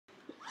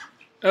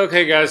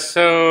Okay, guys,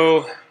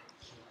 so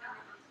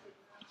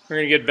we're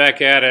going to get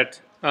back at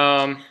it.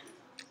 So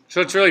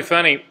it's really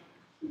funny.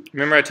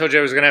 Remember I told you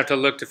I was going to have to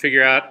look to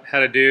figure out how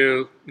to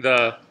do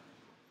the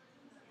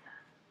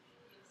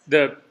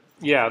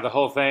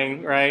whole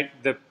thing, right?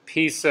 The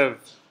piece of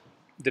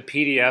the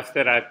PDF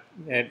that I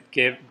had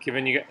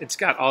given you, it's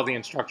got all the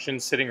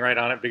instructions sitting right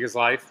on it, big as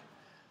life.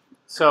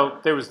 So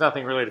there was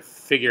nothing really to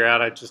figure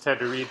out. I just had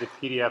to read the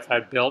PDF I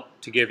built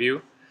to give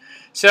you.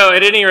 So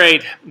at any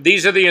rate,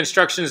 these are the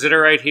instructions that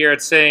are right here.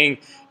 It's saying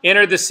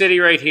enter the city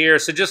right here.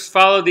 So just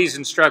follow these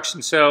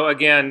instructions. So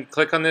again,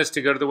 click on this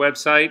to go to the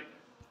website.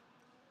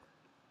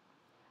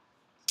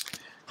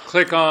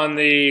 Click on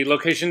the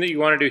location that you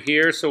want to do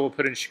here. So we'll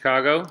put in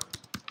Chicago.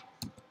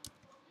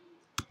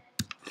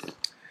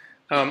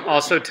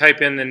 Also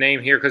type in the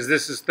name here because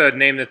this is the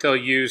name that they'll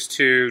use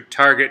to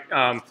target,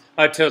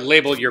 to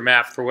label your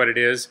map for what it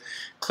is.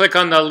 Click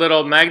on the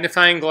little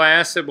magnifying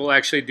glass. It will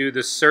actually do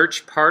the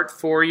search part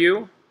for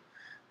you.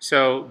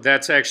 So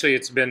that's actually,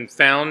 it's been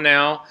found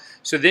now.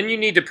 So then you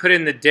need to put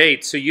in the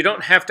date. So you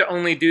don't have to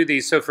only do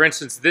these. So for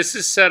instance, this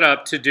is set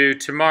up to do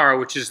tomorrow,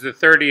 which is the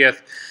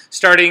 30th,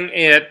 starting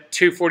at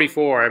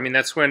 2:44. I mean,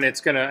 that's when it's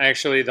going to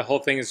actually, the whole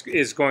thing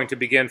is going to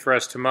begin for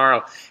us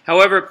tomorrow.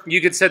 However, you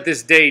could set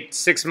this date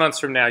 6 months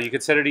from now. You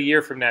could set it a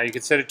year from now. You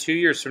could set it 2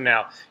 years from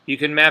now. You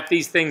can map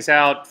these things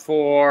out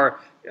for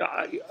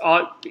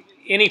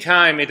any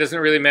time. It doesn't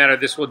really matter.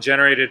 This will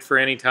generate it for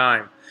any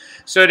time.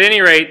 So at any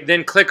rate,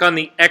 then click on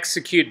the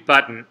execute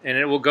button and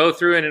it will go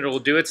through and it will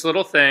do its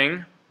little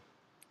thing.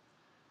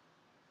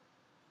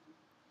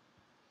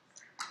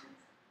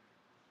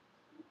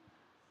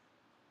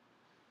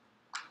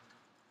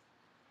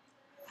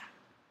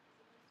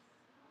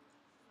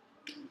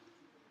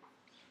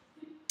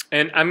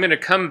 And I'm going to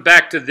come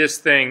back to this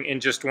thing in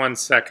just 1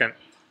 second.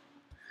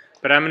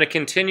 But I'm going to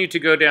continue to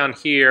go down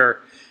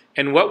here.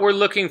 And what we're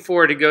looking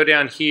for to go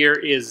down here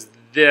is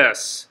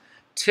this.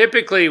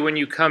 Typically, when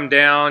you come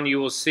down, you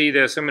will see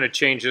this. I'm going to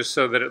change this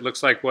so that it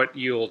looks like what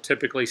you'll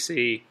typically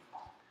see.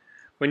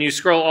 When you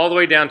scroll all the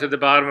way down to the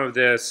bottom of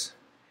this,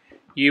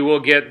 you will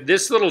get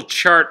this little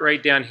chart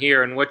right down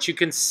here. And what you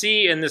can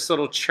see in this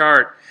little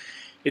chart,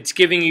 it's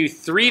giving you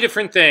 3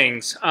 different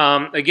things.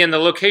 Again, the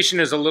location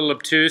is a little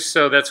obtuse,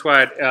 so that's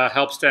why it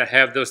helps to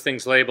have those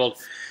things labeled.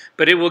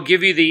 But it will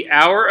give you the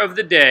hour of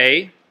the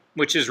day,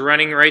 which is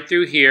running right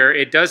through here.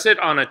 It does it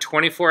on a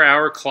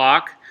 24-hour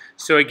clock.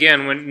 So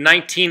again, when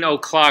 19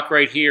 o'clock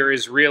right here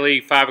is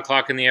really 5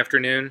 o'clock in the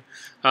afternoon.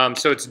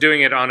 So it's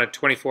doing it on a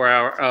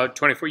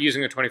 24-hour,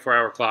 using a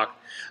 24-hour clock.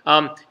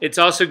 It's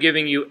also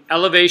giving you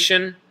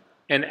elevation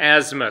and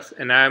azimuth,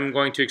 and I'm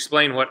going to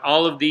explain what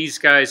all of these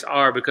guys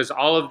are because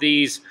all of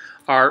these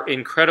are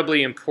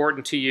incredibly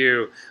important to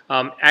you,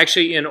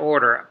 actually in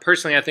order.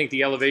 Personally, I think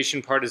the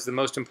elevation part is the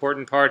most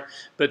important part,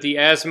 but the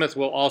azimuth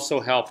will also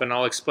help, and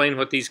I'll explain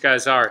what these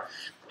guys are.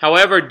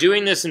 However,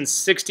 doing this in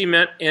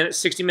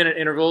 60-minute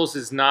intervals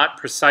is not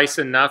precise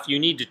enough. You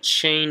need to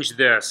change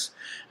this.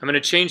 I'm going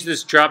to change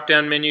this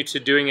drop-down menu to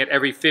doing it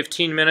every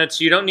 15 minutes.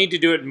 You don't need to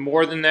do it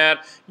more than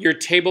that. Your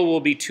table will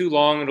be too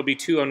long. It'll be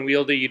too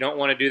unwieldy. You don't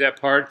want to do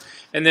that part.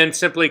 And then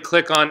simply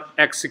click on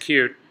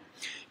Execute.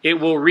 It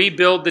will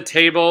rebuild the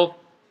table.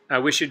 I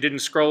wish it didn't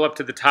scroll up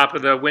to the top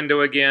of the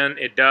window again.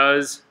 It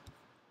does.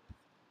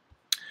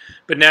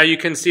 But now you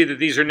can see that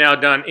these are now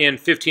done in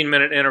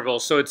 15-minute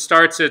intervals. So it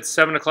starts at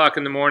 7 o'clock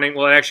in the morning.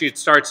 Well, actually, it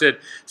starts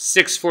at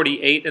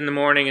 6:48 in the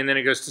morning, and then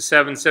it goes to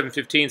 7,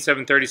 7:15,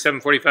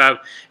 7:30, 7:45.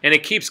 And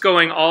it keeps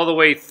going all the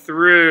way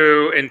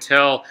through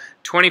until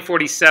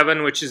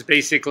 20:47, which is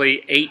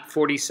basically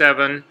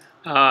 8:47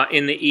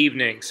 in the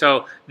evening.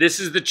 So this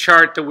is the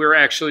chart that we're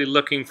actually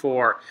looking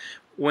for.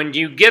 When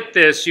you get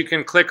this, you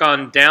can click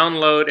on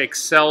Download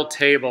Excel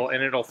Table,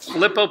 and it'll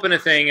flip open a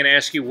thing and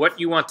ask you what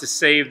you want to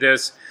save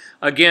this.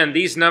 Again,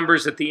 these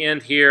numbers at the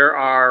end here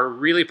are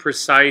really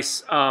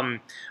precise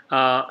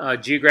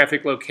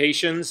geographic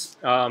locations.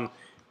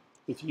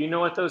 If you know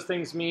what those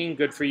things mean,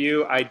 good for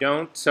you. I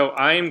don't. So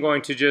I am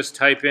going to just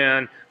type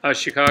in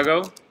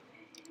Chicago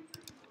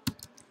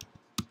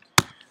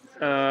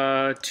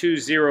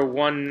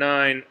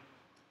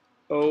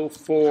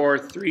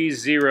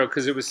 20190430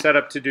 because it was set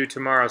up to do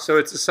tomorrow. So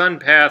it's a sun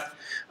path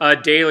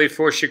daily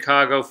for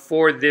Chicago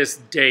for this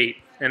date.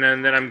 And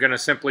then I'm going to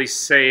simply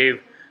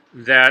save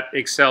that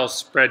Excel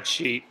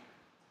spreadsheet.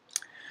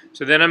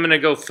 So then I'm going to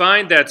go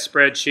find that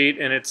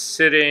spreadsheet, and it's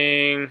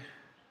sitting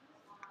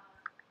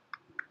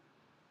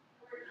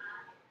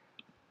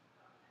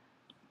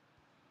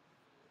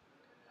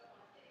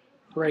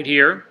right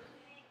here.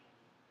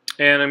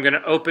 And I'm going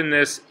to open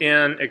this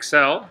in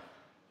Excel.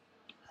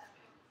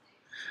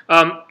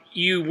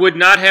 You would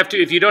not have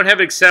to, if you don't have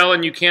Excel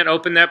and you can't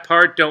open that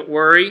part, don't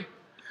worry.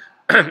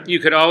 You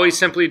could always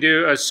simply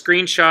do a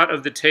screenshot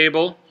of the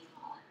table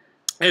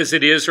as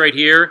it is right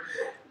here.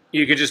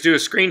 You could just do a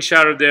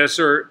screenshot of this,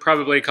 or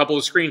probably a couple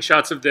of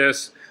screenshots of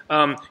this.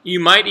 You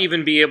might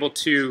even be able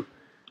to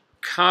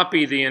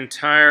copy the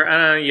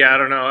entire, yeah, I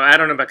don't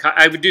know about,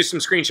 I would do some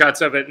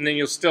screenshots of it, and then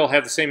you'll still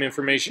have the same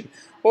information.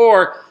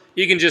 Or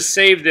you can just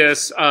save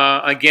this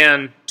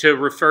again to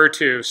refer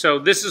to. So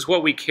this is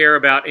what we care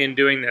about in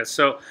doing this.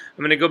 So I'm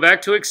going to go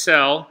back to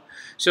Excel.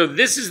 So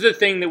this is the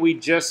thing that we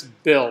just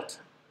built.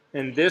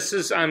 And this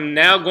is, I'm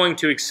now going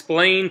to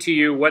explain to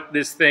you what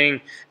this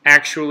thing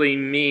actually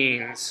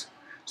means.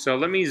 So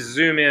let me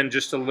zoom in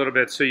just a little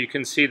bit so you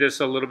can see this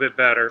a little bit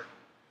better.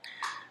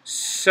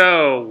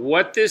 So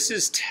what this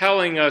is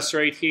telling us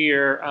right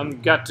here,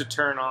 I've got to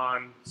turn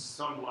on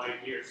some light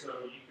here so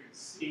you can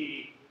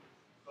see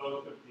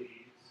both of these.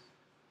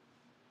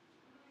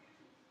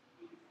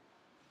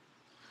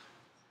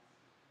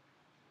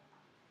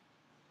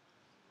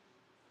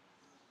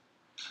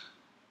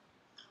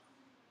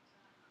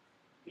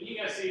 Can you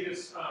guys see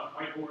this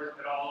whiteboard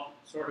at all,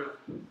 sort of?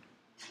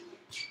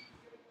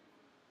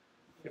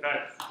 If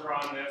I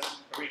draw on this,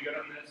 are we good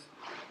on this?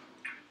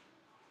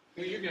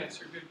 No, you guys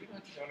are good. You don't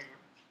have to go anywhere.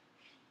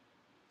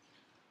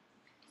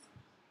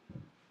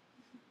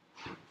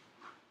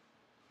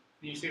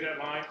 Can you see that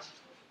line?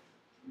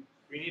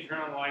 We need to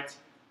turn on the lights.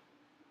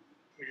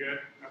 We good?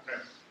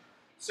 Okay.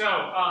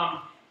 So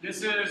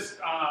this is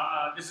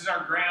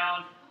our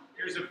ground.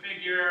 Here's a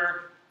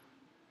figure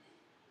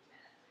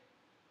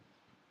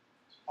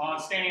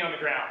standing on the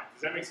ground.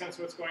 Does that make sense?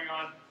 What's going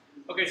on?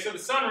 Okay. So the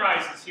sun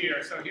rises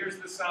here. So here's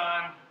the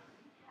sun.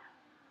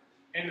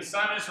 And the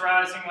sun is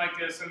rising like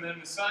this, and then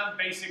the sun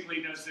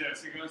basically does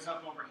this. It goes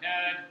up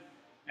overhead,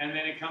 and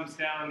then it comes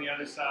down on the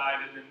other side,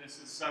 and then this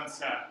is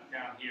sunset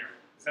down here.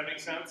 Does that make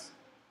sense?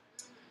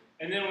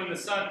 And then when the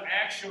sun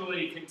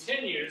actually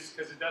continues,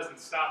 because it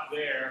doesn't stop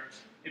there,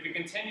 if it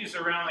continues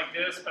around like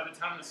this, by the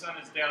time the sun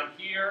is down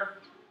here,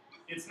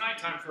 it's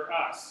nighttime for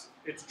us.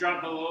 It's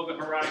dropped below the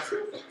horizon.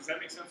 Does that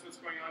make sense what's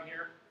going on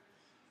here?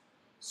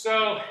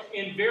 So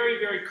in very,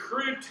 very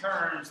crude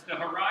terms, the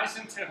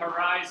horizon to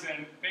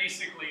horizon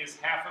basically is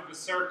half of a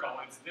circle.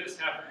 It's this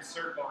half of the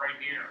circle right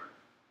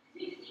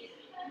here.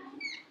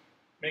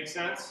 Make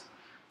sense?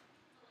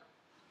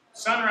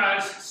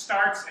 Sunrise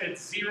starts at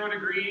 0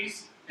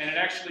 degrees, and it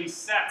actually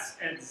sets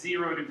at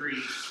 0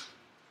 degrees.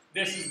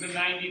 This is the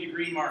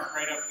 90-degree mark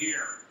right up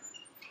here.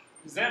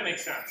 Does that make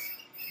sense?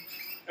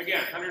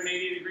 Again,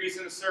 180 degrees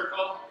in a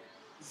circle,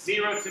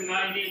 0 to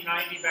 90,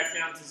 90 back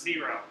down to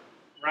 0.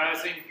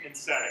 Rising and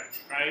setting,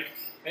 right?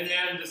 And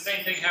then the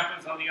same thing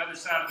happens on the other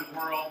side of the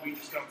world, we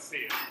just don't see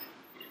it.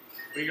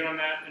 We go on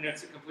that, and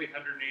it's a complete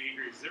 180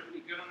 degrees. Is everybody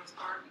good on this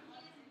part?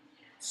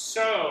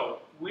 So,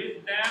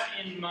 with that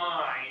in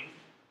mind,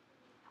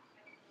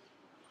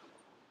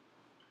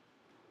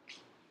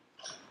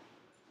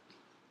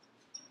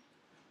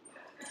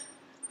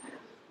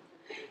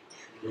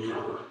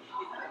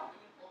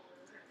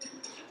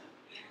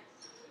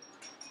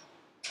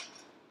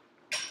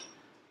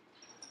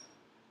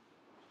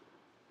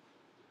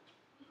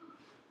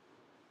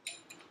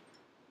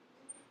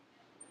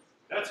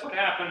 that's what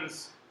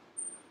happens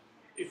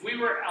if we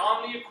were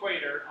on the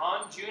equator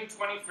on June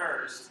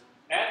 21st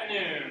at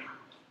noon.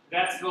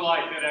 That's the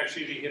light that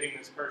actually be hitting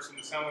this person.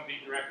 The sun would be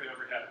directly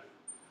overhead.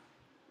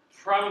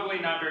 Probably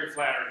not very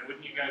flattering,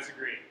 wouldn't you guys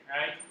agree,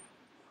 right?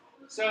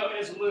 So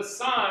as the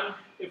sun,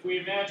 if we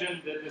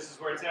imagine that this is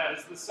where it's at,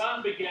 as the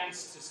sun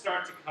begins to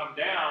start to come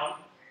down,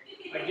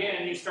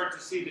 again, you start to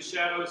see the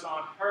shadows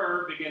on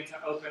her begin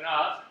to open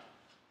up.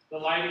 The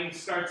lighting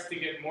starts to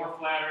get more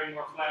flattering,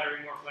 more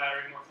flattering, more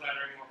flattering, more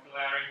flattering, more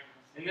flattering.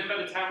 And then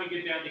by the time we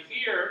get down to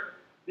here,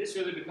 this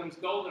really becomes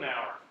golden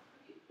hour.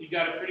 You've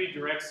got a pretty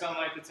direct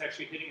sunlight that's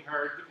actually hitting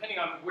her, depending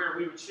on where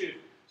we would shoot.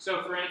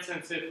 So for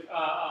instance, if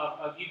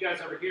you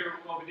guys over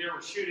there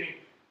were shooting,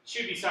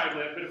 should be side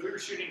lit, but if we were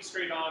shooting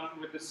straight on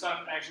with the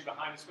sun actually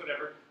behind us,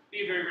 whatever,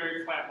 be a very,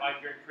 very flat light,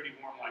 very pretty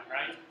warm light,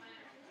 right?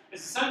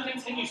 As the sun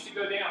continues to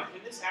go down,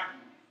 can this happen?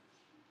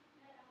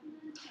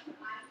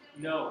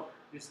 No.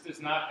 This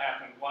does not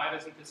happen. Why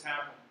doesn't this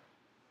happen?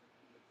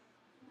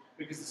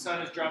 Because the sun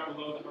has dropped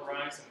below the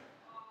horizon.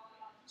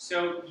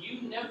 So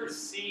you never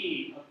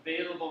see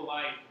available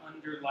light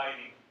under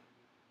lighting.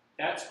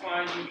 That's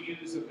why you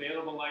use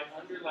available light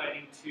under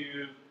lighting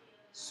to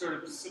sort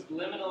of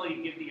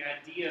subliminally give the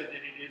idea that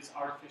it is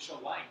artificial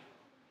light.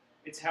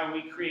 It's how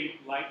we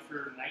create light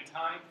for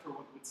nighttime, for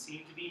what would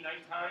seem to be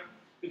nighttime,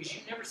 because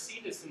you never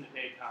see this in the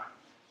daytime.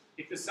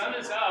 If the sun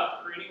is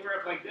up, or anywhere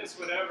up like this,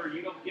 whatever,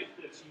 you don't get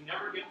this. You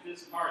never get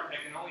this part. That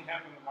can only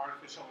happen with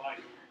artificial light.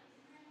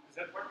 Does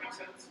that part make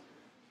sense?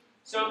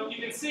 So you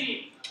can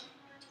see,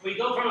 we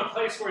go from a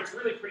place where it's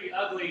really pretty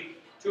ugly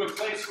to a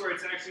place where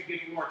it's actually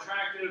getting more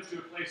attractive, to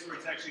a place where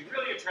it's actually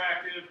really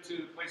attractive,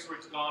 to a place where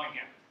it's gone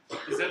again.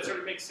 Does that sort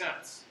of make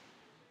sense?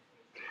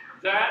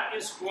 That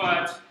is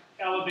what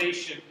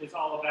elevation is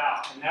all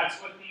about. And that's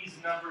what these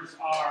numbers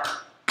are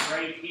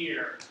right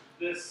here.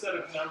 This set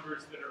of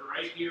numbers that are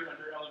right here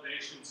under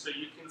elevation. So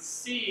you can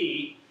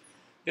see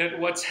that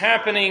what's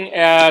happening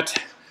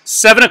at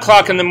 7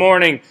 o'clock in the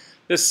morning,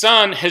 the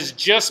sun has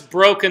just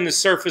broken the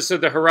surface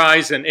of the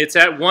horizon. It's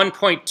at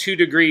 1.2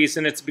 degrees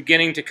and it's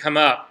beginning to come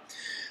up.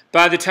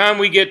 By the time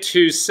we get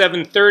to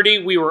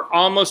 7:30, we were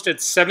almost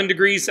at 7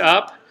 degrees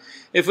up.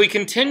 If we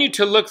continue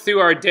to look through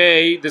our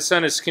day, the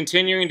sun is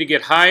continuing to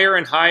get higher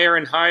and higher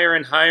and higher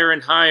and higher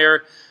and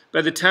higher.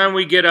 by the time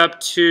we get up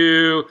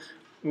to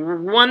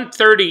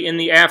 1:30 in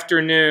the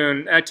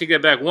afternoon, I take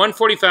that back,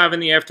 1:45 in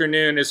the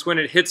afternoon is when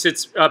it hits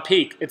its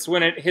peak. It's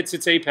when it hits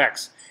its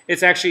apex.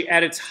 It's actually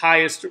at its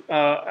highest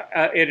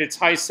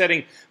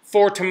setting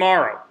for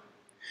tomorrow.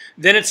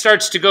 Then it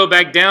starts to go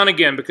back down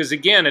again because,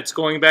 again, it's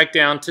going back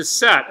down to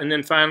set. And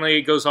then finally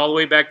it goes all the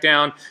way back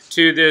down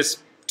to this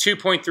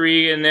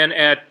 2.3, and then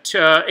at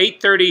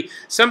 8:30,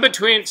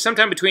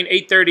 sometime between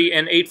 8:30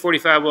 and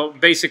 8:45, well,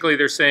 basically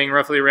they're saying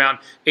roughly around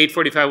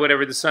 8:45,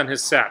 whatever the sun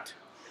has set.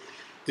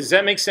 Does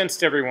that make sense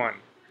to everyone?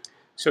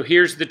 So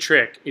here's the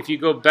trick. If you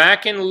go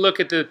back and look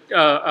at the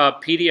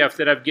PDF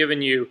that I've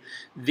given you,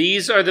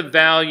 these are the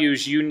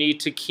values you need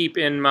to keep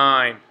in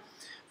mind.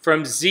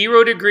 From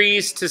 0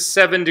 degrees to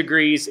 7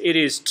 degrees, it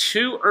is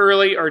too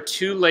early or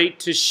too late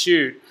to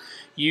shoot.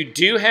 You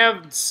do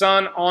have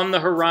sun on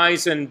the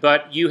horizon,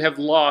 but you have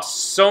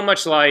lost so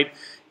much light.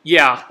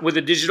 Yeah, with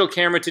a digital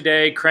camera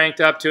today cranked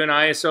up to an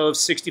ISO of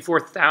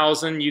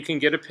 64,000, you can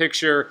get a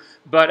picture.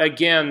 But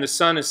again, the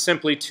sun is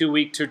simply too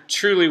weak to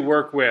truly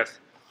work with.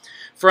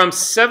 From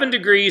 7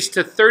 degrees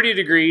to 30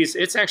 degrees,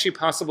 it's actually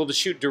possible to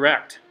shoot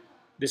direct.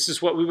 This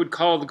is what we would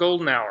call the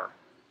golden hour.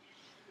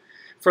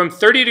 From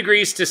 30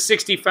 degrees to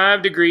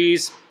 65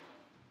 degrees,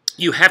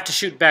 you have to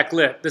shoot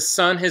backlit. The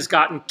sun has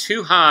gotten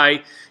too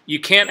high. You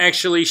can't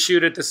actually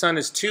shoot it. The sun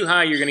is too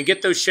high. You're going to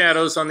get those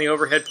shadows on the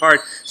overhead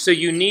part. So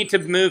you need to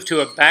move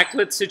to a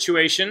backlit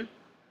situation.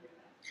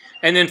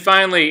 And then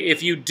finally,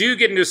 if you do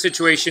get into a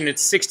situation,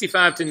 it's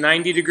 65 to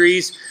 90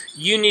 degrees,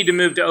 you need to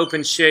move to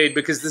open shade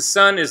because the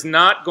sun is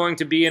not going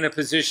to be in a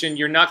position,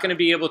 you're not going to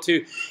be able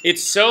to,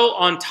 it's so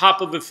on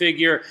top of a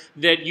figure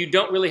that you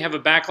don't really have a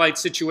backlight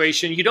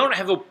situation. You don't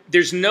have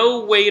there's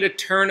no way to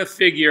turn a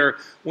figure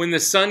when the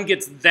sun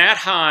gets that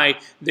high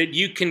that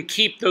you can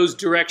keep those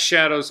direct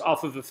shadows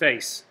off of a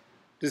face.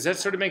 Does that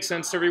sort of make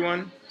sense to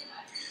everyone?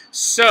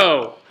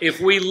 So, if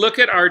we look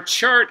at our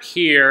chart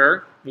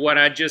here, what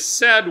I just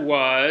said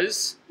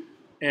was,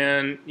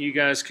 and you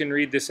guys can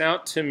read this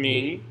out to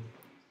me.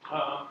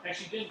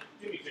 Actually,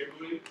 do me a favor,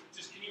 will you?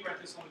 Just can you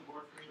write this on the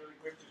board for me really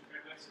quick?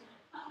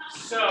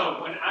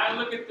 So, when I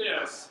look at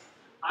this,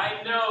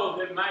 I know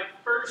that my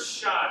first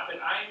shot that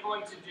I'm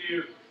going to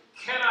do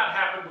cannot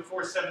happen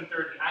before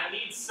 7:30. I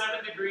need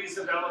 7 degrees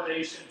of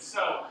elevation.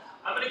 So,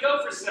 I'm going to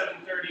go for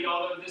 7:30,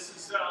 although this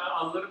is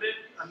a little bit,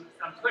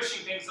 I'm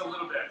pushing things a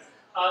little bit.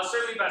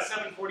 Certainly by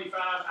 7:45,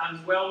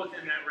 I'm well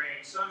within that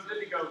range, so I'm good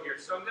to go here.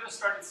 So I'm going to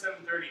start at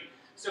 7:30.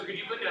 So could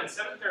you put down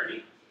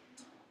 7:30,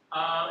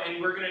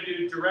 and we're going to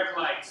do direct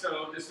light.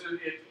 So this is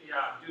it.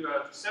 Yeah, do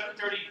a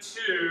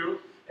 7:32,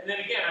 and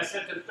then again I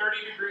set to 30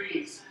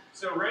 degrees.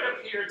 So right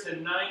up here to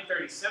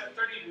 9:30,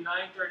 7:30 to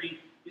 9:30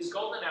 is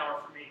golden hour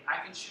for me.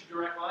 I can shoot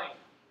direct light.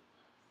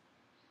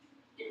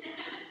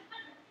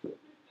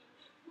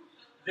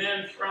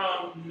 Then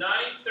from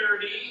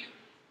 9:30.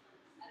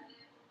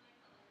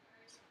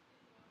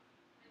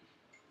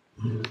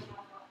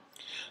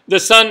 The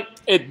sun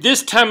at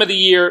this time of the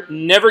year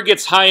never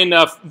gets high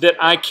enough that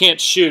I can't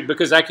shoot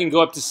because I can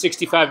go up to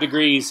 65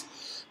 degrees.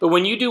 But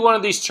when you do one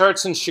of these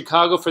charts in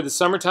Chicago for the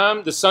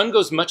summertime, the sun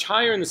goes much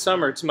higher in the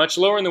summer. It's much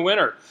lower in the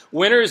winter.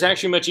 Winter is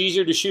actually much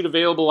easier to shoot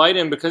available light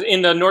in because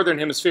in the northern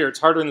hemisphere, it's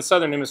harder in the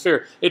southern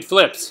hemisphere. It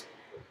flips.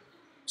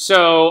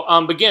 So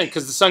again,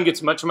 because the sun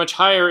gets much, much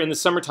higher in the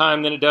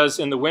summertime than it does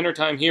in the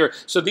wintertime here.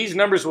 So these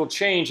numbers will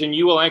change and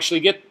you will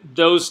actually get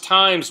those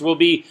times will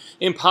be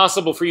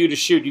impossible for you to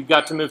shoot. You've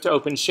got to move to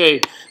open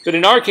shade. But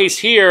in our case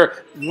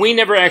here, we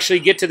never actually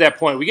get to that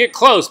point. We get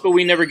close, but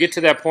we never get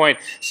to that point.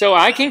 So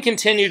I can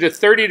continue to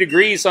 30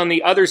 degrees on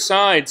the other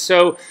side.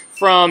 So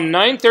from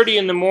 9:30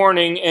 in the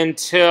morning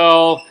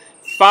until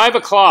 5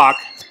 o'clock,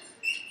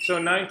 so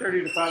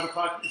 9:30 to 5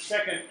 o'clock, the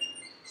second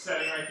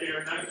setting right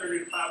there, 9:30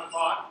 to 5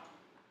 o'clock.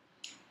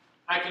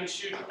 I can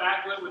shoot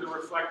backlit with a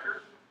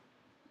reflector.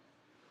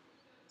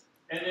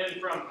 And then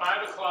from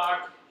 5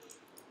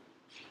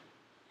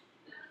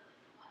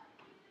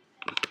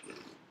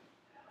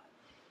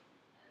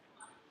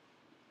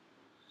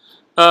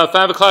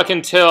 o'clock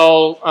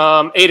until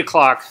 8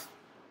 o'clock,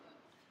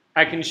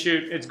 I can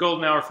shoot. It's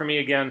golden hour for me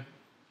again.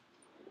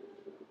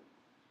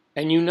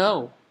 And you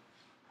know.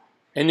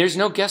 And there's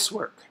no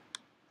guesswork.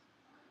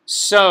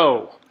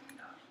 So,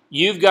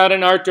 you've got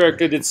an art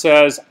director that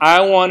says, I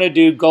want to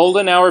do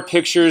golden hour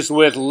pictures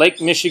with Lake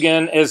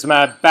Michigan as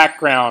my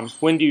background.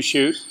 When do you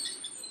shoot?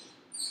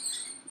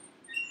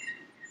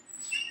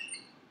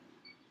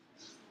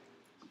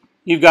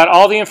 You've got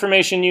all the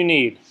information you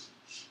need.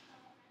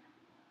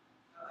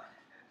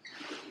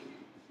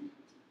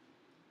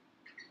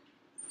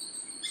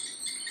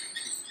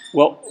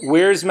 Well,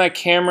 where's my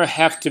camera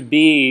have to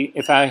be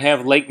if I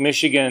have Lake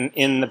Michigan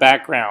in the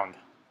background?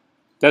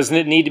 Doesn't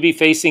it need to be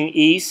facing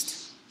east?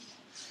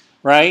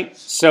 Right?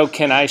 So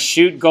can I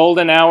shoot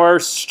golden hour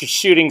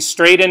shooting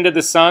straight into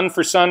the sun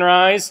for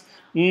sunrise?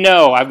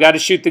 No, I've got to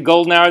shoot the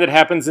golden hour that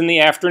happens in the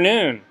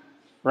afternoon.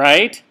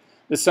 Right?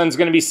 The sun's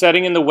going to be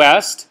setting in the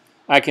west.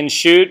 I can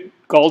shoot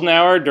golden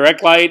hour,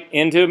 direct light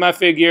into my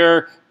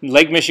figure.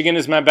 Lake Michigan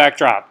is my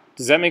backdrop.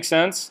 Does that make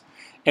sense?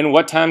 And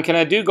what time can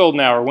I do golden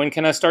hour? When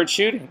can I start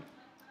shooting?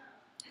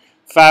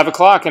 5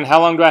 o'clock, and how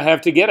long do I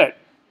have to get it?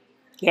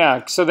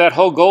 Yeah, so that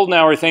whole golden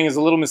hour thing is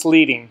a little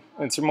misleading.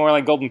 It's more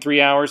like golden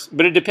 3 hours,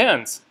 but it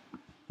depends.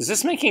 Is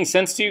this making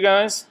sense to you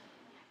guys?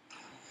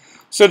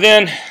 So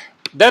then,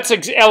 that's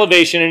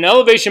elevation, and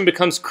elevation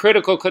becomes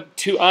critical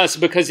to us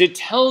because it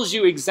tells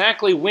you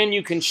exactly when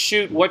you can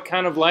shoot, what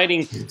kind of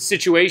lighting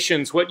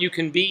situations, what you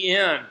can be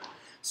in.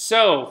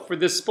 So, for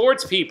the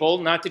sports people,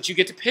 not that you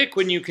get to pick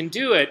when you can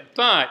do it,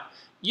 but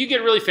you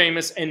get really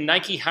famous and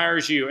Nike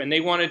hires you and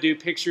they want to do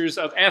pictures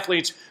of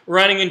athletes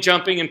running and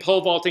jumping and pole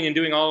vaulting and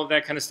doing all of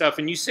that kind of stuff.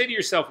 And you say to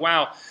yourself,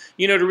 wow,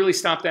 you know, to really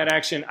stop that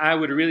action, I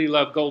would really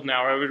love golden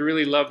hour. I would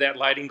really love that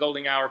lighting,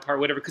 golden hour part,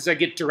 whatever, because I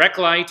get direct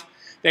light.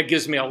 That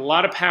gives me a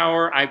lot of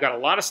power. I've got a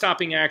lot of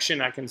stopping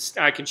action. I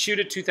can shoot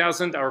at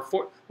 2,000 or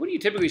 4. What do you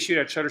typically shoot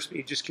at shutter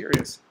speed? Just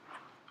curious.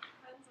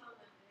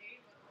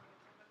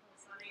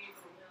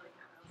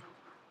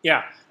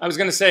 Yeah, I was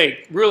going to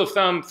say, rule of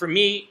thumb for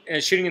me,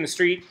 shooting in the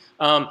street,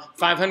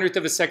 500th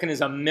of a second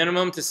is a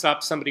minimum to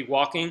stop somebody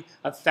walking.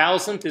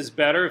 1,000th is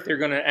better if they're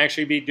going to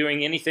actually be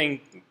doing anything.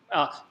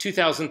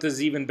 2,000th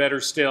is even better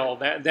still.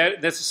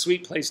 That's a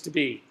sweet place to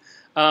be.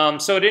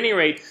 So at any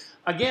rate,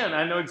 again,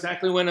 I know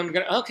exactly when I'm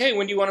going to, okay,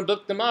 when do you want to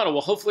book the model?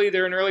 Well, hopefully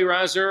they're an early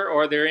riser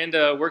or they're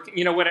into working,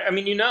 you know what, I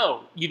mean,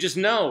 you just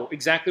know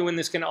exactly when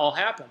this can all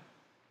happen.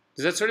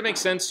 Does that sort of make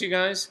sense to you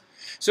guys?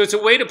 So it's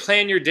a way to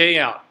plan your day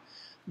out.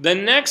 The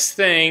next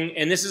thing,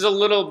 and this is a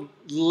little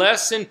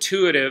less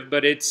intuitive,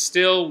 but it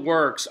still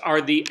works,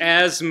 are the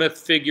azimuth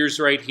figures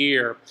right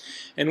here.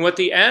 And what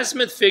the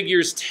azimuth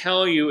figures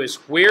tell you is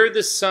where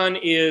the sun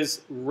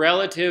is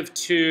relative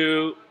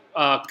to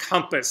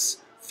compass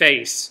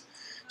face.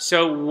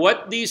 So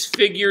what these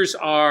figures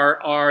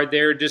are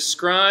they're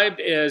described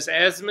as,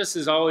 azimuth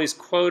is always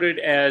quoted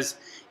as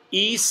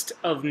east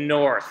of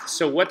north.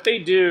 So what they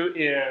do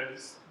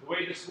is, the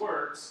way this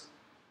works,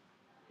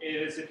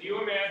 is if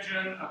you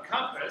imagine a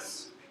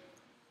compass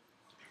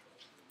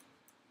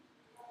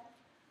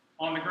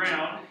on the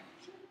ground,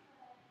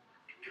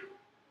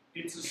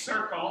 it's a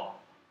circle,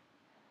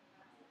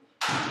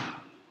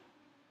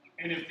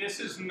 and if this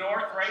is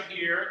north right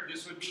here,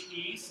 this would be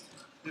east,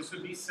 this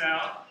would be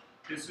south,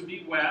 this would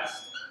be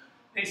west.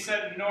 They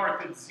said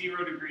north at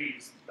 0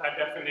 degrees by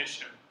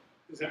definition.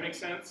 Does that make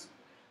sense?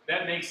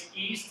 That makes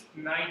east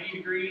 90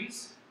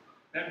 degrees.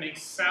 That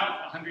makes south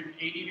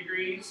 180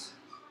 degrees.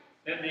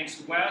 That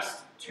makes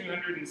west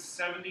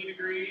 270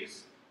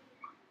 degrees.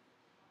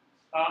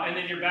 And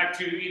then you're back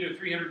to either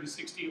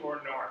 360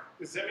 or north.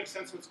 Does that make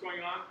sense what's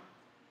going on?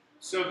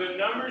 So the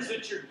numbers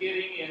that you're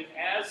getting in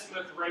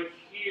azimuth right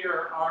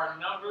here are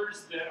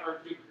numbers that are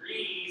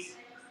degrees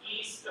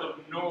east of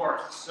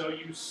north. So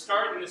you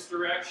start in this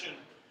direction.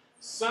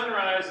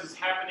 Sunrise is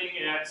happening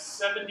at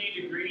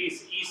 70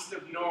 degrees east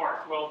of north.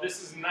 Well,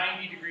 this is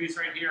 90 degrees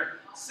right here.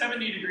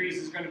 70 degrees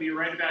is going to be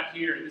right about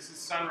here. This is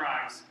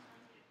sunrise.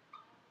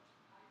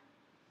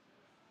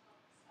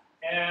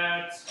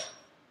 At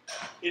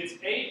its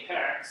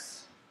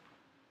apex,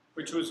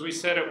 which was, we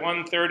said, at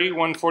 130,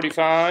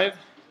 145.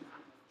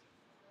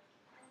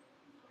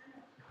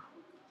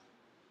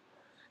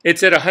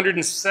 It's at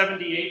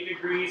 178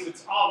 degrees.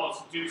 It's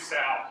almost due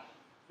south.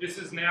 This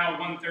is now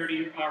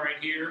 130 right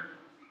here.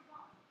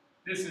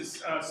 This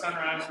is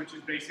sunrise, which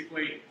is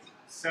basically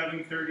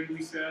 7:30,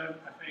 we said,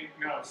 I think.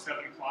 No,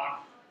 7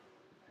 o'clock.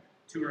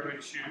 Too early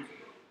to shoot.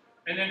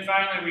 And then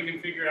finally, we can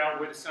figure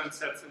out where the sun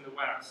sets in the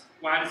west.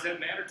 Why does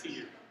that matter to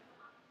you?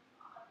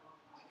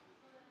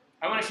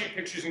 I want to shoot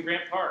pictures in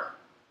Grant Park.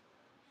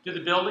 Do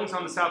the buildings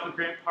on the south of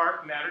Grant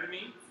Park matter to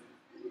me?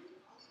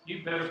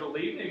 You better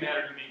believe they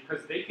matter to me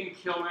because they can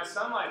kill my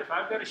sunlight. If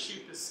I've got to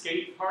shoot the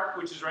skate park,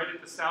 which is right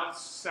at the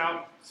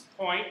south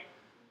point,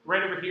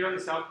 right over here on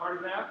the south part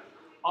of that,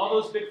 all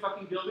those big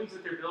fucking buildings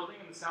that they're building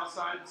on the south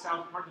side, the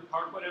south part of the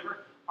park, whatever,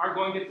 are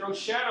going to throw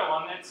shadow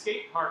on that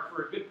skate park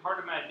for a good part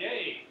of my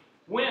day.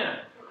 When?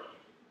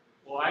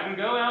 Well, I can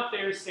go out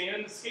there, stand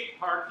in the skate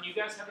park. Do you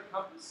guys have a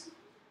compass?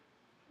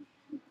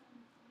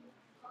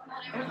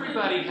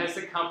 Everybody has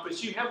a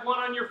compass. You have one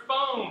on your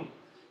phone.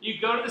 You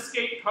go to the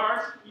skate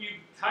park, you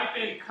type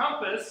in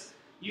compass,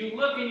 you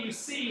look and you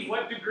see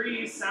what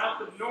degrees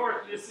south of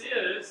north this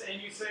is,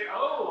 and you say,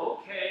 oh,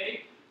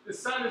 okay, the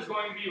sun is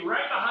going to be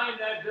right behind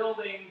that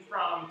building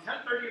from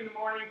 10:30 in the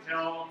morning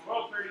till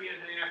 12:30 in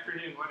the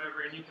afternoon,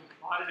 whatever, and you can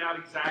plot it out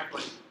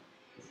exactly.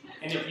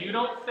 And if you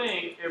don't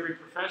think every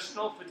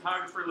professional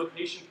photographer,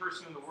 location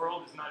person in the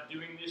world is not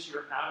doing this,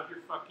 you're out of your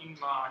fucking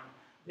mind.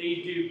 They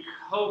do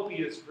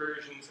copious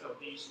versions of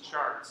these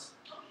charts.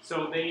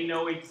 So they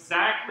know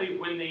exactly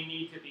when they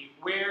need to be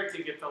where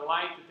to get the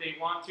light that they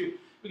want to,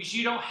 because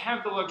you don't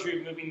have the luxury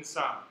of moving the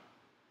sun.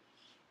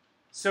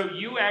 So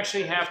you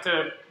actually have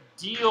to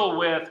deal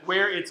with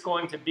where it's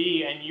going to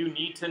be, and you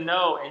need to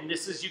know. And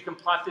this is, you can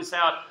plot this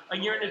out a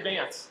year in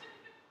advance.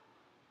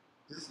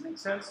 Does this make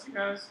sense to you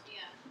guys?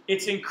 Yeah.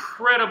 It's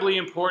incredibly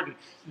important.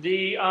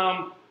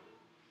 Again,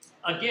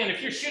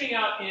 if you're shooting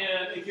out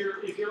if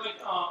you're like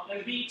on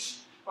the beach,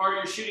 or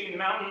you're shooting in the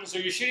mountains, or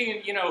you're shooting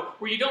in, you know,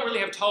 where you don't really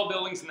have tall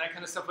buildings and that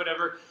kind of stuff,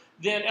 whatever,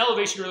 then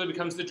elevation really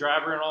becomes the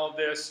driver in all of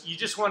this. You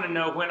just want to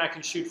know when I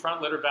can shoot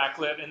front lit or back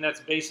lit, and that's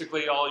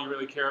basically all you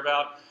really care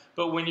about.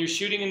 But when you're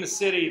shooting in the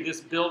city,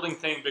 this building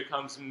thing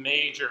becomes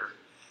major.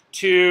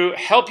 To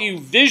help you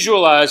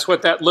visualize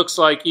what that looks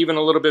like even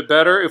a little bit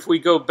better, if we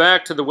go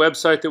back to the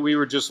website that we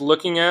were just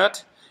looking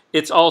at,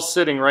 it's all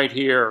sitting right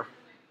here.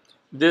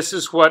 This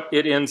is what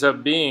it ends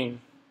up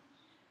being.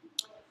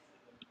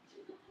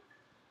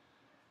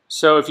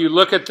 So if you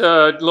look at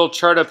the little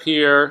chart up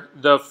here,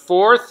 the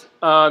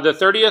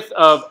 30th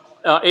of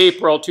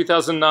April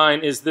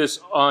 2009 is this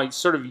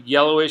sort of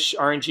yellowish,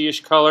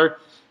 orangey-ish color.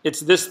 It's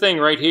this thing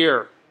right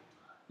here.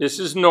 This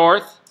is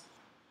north,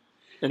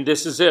 and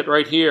this is it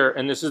right here.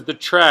 And this is the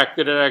track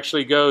that it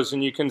actually goes.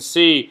 And you can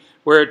see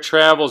where it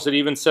travels. It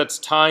even sets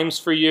times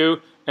for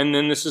you, and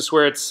then this is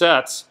where it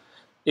sets.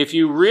 If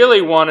you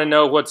really want to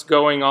know what's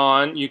going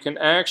on, you can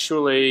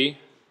actually...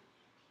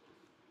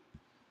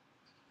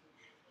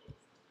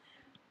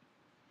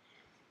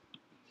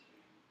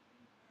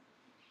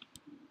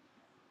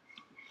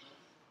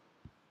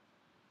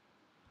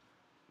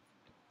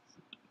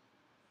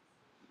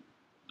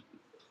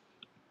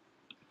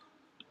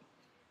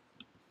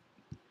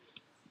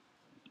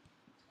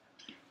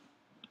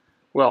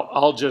 Well,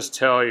 I'll just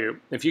tell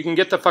you, if you can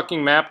get the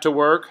fucking map to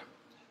work,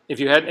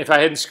 if I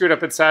hadn't screwed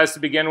up its size to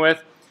begin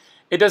with,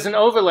 it does an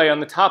overlay on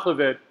the top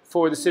of it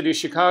for the city of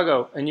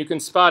Chicago, and you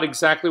can spot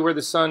exactly where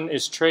the sun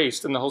is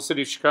traced in the whole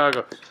city of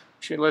Chicago.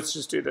 Actually, let's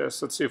just do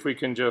this. Let's see if we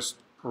can just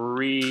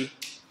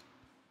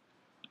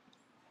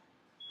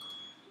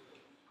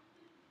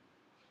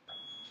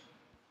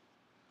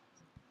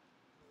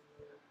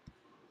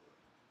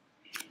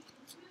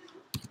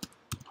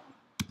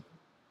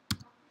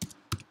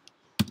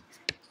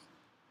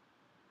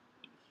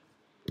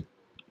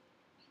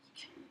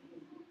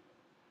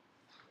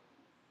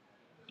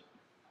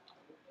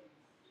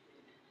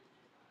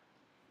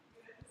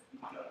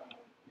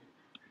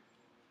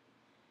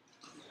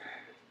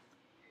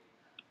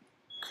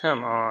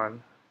Come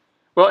on.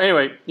 Well,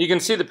 anyway, you can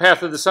see the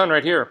path of the sun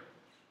right here.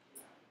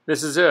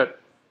 This is it.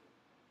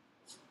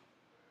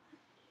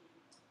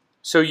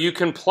 So you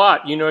can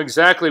plot. You know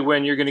exactly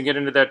when you're going to get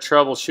into that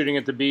trouble shooting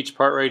at the beach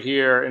part right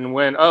here, and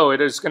when, oh, it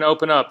is going to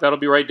open up. That'll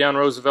be right down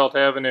Roosevelt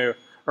Avenue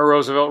or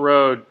Roosevelt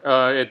Road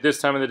at this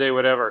time of the day,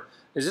 whatever.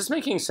 Is this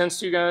making sense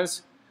to you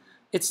guys?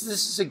 This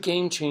is a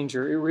game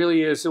changer. It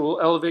really is. It will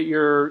elevate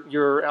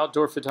your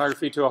outdoor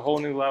photography to a whole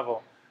new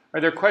level.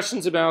 Are there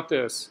questions about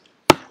this?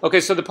 Okay,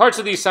 so the parts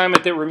of the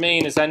assignment that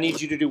remain is I need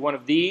you to do one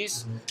of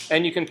these,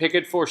 and you can pick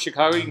it for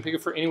Chicago. You can pick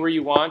it for anywhere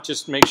you want.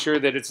 Just make sure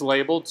that it's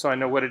labeled so I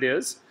know what it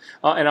is.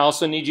 And I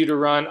also need you to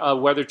run a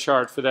weather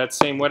chart for that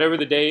same, whatever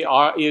the day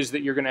is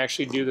that you're going to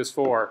actually do this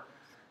for.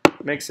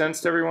 Make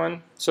sense to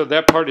everyone? So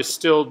that part is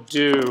still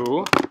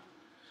due.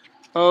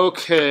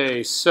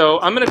 Okay, so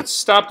I'm going to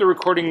stop the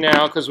recording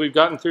now because we've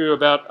gotten through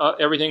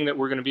about everything that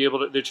you're going to be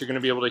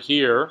able to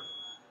hear.